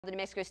The New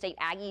Mexico State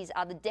Aggies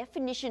are the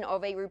definition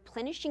of a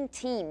replenishing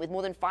team, with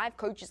more than 5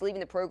 coaches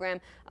leaving the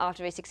program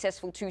after a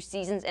successful 2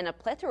 seasons and a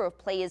plethora of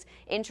players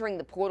entering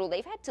the portal.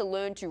 They've had to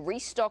learn to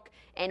restock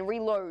and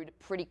reload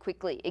pretty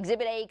quickly.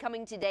 Exhibit A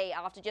coming today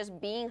after just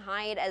being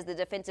hired as the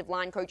defensive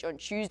line coach on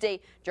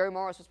Tuesday. Joe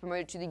Morris was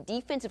promoted to the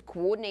defensive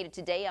coordinator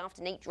today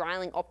after Nate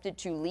Dreiling opted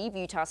to leave to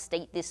Utah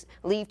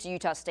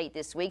State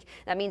this week.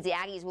 That means the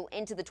Aggies will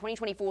enter the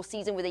 2024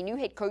 season with a new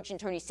head coach in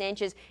Tony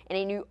Sanchez and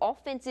a new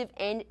offensive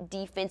and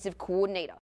defensive coordinator.